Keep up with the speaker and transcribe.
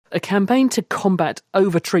A campaign to combat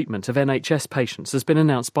overtreatment of NHS patients has been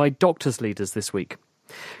announced by doctors' leaders this week.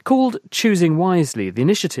 Called Choosing Wisely, the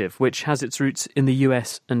initiative, which has its roots in the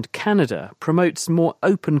US and Canada, promotes more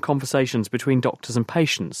open conversations between doctors and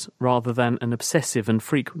patients, rather than an obsessive and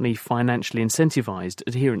frequently financially incentivised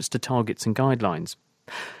adherence to targets and guidelines.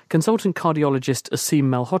 Consultant cardiologist Aseem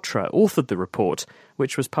Malhotra authored the report,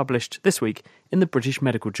 which was published this week in the British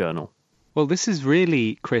Medical Journal. Well, this is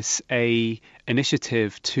really, Chris, an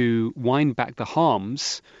initiative to wind back the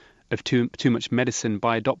harms of too much medicine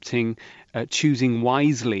by adopting a Choosing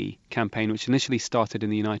Wisely campaign, which initially started in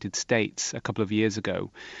the United States a couple of years ago.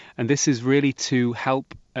 And this is really to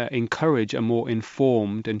help encourage a more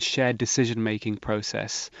informed and shared decision-making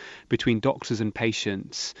process between doctors and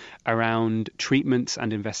patients around treatments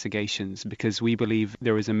and investigations, because we believe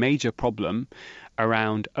there is a major problem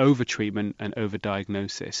around overtreatment and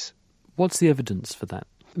overdiagnosis. What's the evidence for that?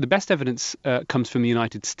 The best evidence comes from the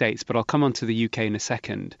United States, but I'll come on to the UK in a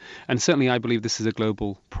second. And certainly I believe this is a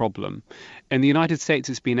global problem. In the United States,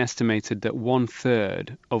 it's been estimated that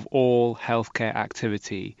 1/3 of all healthcare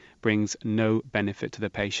activity brings no benefit to the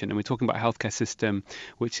patient. And we're talking about a healthcare system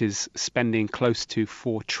which is spending close to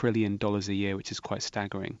 $4 trillion a year, which is quite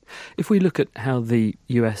staggering. If we look at how the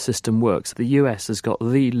US system works, the US has got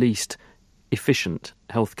the least efficient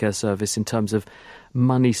healthcare service in terms of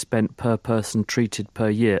money spent per person treated per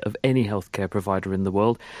year of any healthcare provider in the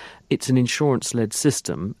world. It's an insurance-led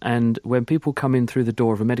system, and when people come in through the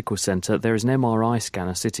door of a medical centre, there is an MRI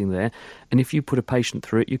scanner sitting there, and if you put a patient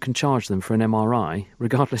through it, you can charge them for an MRI,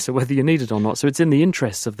 regardless of whether you need it or not. So it's in the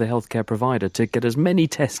interests of the healthcare provider to get as many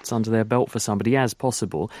tests under their belt for somebody as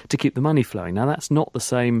possible to keep the money flowing. Now, that's not the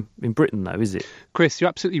same in Britain, though, is it? Chris, you're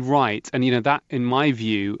absolutely right. And, that, in my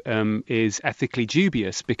view, is ethically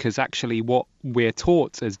dubious, because actually what we're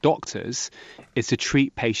taught as doctors is to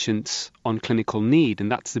treat patients on clinical need,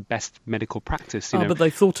 and that's the best medical practice. But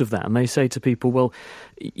they thought of that, and they say to people, well,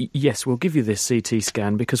 yes, we'll give you this CT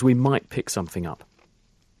scan because we might pick something up.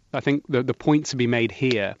 I think the point to be made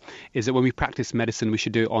here is that when we practice medicine, we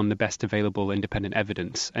should do it on the best available independent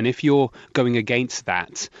evidence. And if you're going against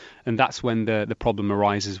that, and that's when the problem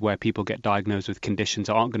arises, where people get diagnosed with conditions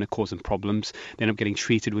that aren't going to cause them problems, they end up getting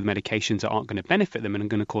treated with medications that aren't going to benefit them and are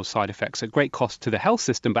going to cause side effects at great cost to the health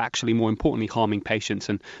system, but actually more importantly harming patients.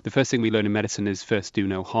 And the first thing we learn in medicine is first do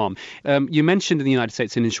no harm. You mentioned in the United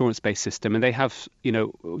States an insurance-based system, and they have,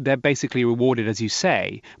 they're basically rewarded, as you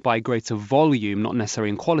say, by greater volume, not necessarily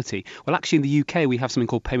in quality. Well, actually, in the UK, we have something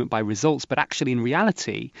called payment by results, but actually, in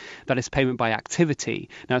reality, that is payment by activity.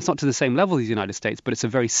 Now, it's not to the same level as the United States, but it's a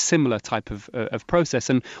very similar type of process.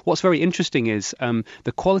 And what's very interesting is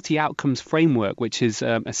the Quality Outcomes Framework, which is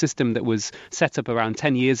a system that was set up around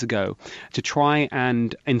 10 years ago to try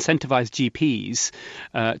and incentivize GPs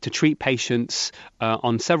to treat patients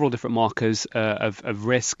on several different markers of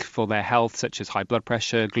risk for their health, such as high blood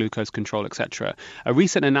pressure, glucose control, etc. A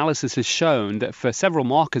recent analysis has shown that for several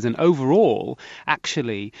markers and overall,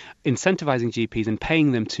 actually incentivizing GPs and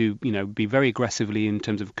paying them to, be very aggressively in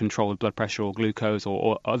terms of control of blood pressure or glucose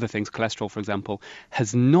or other things, cholesterol, for example,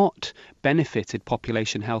 has not benefited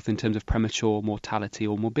population health in terms of premature mortality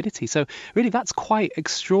or morbidity. So really, that's quite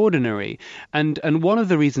extraordinary. And one of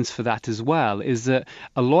the reasons for that as well is that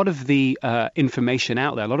a lot of the information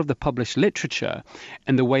out there, a lot of the published literature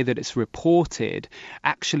and the way that it's reported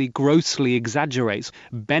actually grossly exaggerates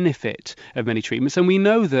benefit of many treatments. And we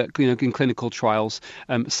know that in clinical trials,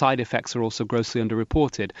 side effects are also grossly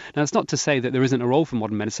underreported. Now, it's not to say that there isn't a role for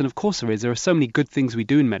modern medicine. Of course there is. There are so many good things we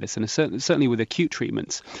do in medicine, certainly with acute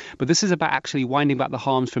treatments. But this is about actually winding back the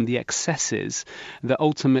harms from the excesses that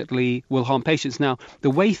ultimately will harm patients. Now,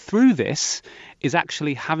 the way through this is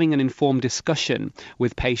actually having an informed discussion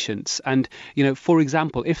with patients. And, for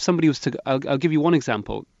example, if somebody was to, I'll give you one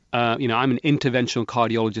example. I'm an interventional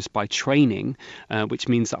cardiologist by training, which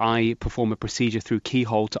means that I perform a procedure through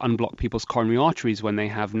keyhole to unblock people's coronary arteries when they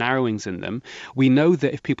have narrowings in them. We know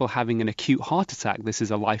that if people are having an acute heart attack, this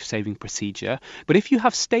is a life-saving procedure. But if you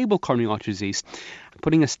have stable coronary artery disease,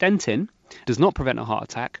 putting a stent in does not prevent a heart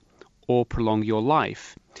attack or prolong your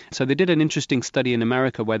life. So they did an interesting study in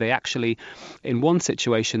America where they actually, in one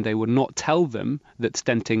situation, they would not tell them that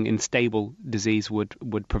stenting in stable disease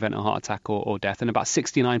would prevent a heart attack or death. And about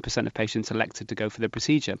 69% of patients elected to go for the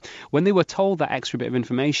procedure. When they were told that extra bit of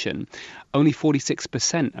information, only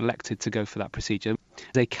 46% elected to go for that procedure.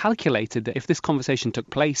 They calculated that if this conversation took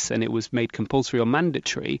place and it was made compulsory or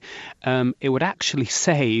mandatory, it would actually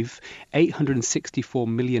save $864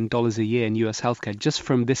 million a year in US healthcare just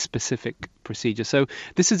from this specific procedure. So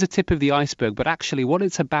this is a tip of the iceberg, but actually what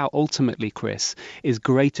it's about ultimately, Chris, is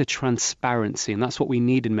greater transparency. And that's what we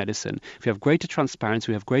need in medicine. If we have greater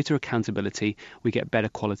transparency, we have greater accountability, we get better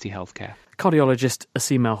quality healthcare. Cardiologist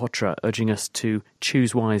Aseem Malhotra urging us to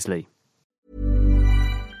choose wisely.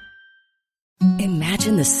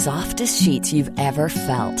 Imagine the softest sheets you've ever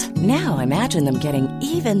felt. Now imagine them getting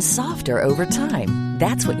even softer over time.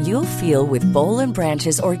 That's what you'll feel with Boll &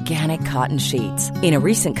 Branch's organic cotton sheets. In a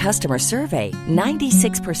recent customer survey,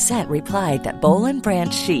 96% replied that Boll &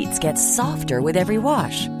 Branch sheets get softer with every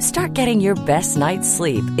wash. Start getting your best night's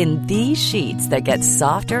sleep in these sheets that get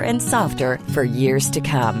softer and softer for years to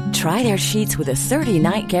come. Try their sheets with a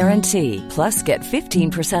 30-night guarantee. Plus, get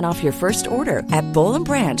 15% off your first order at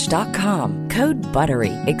bollandbranch.com. Code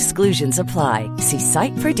BUTTERY. Exclusions apply. See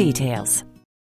site for details.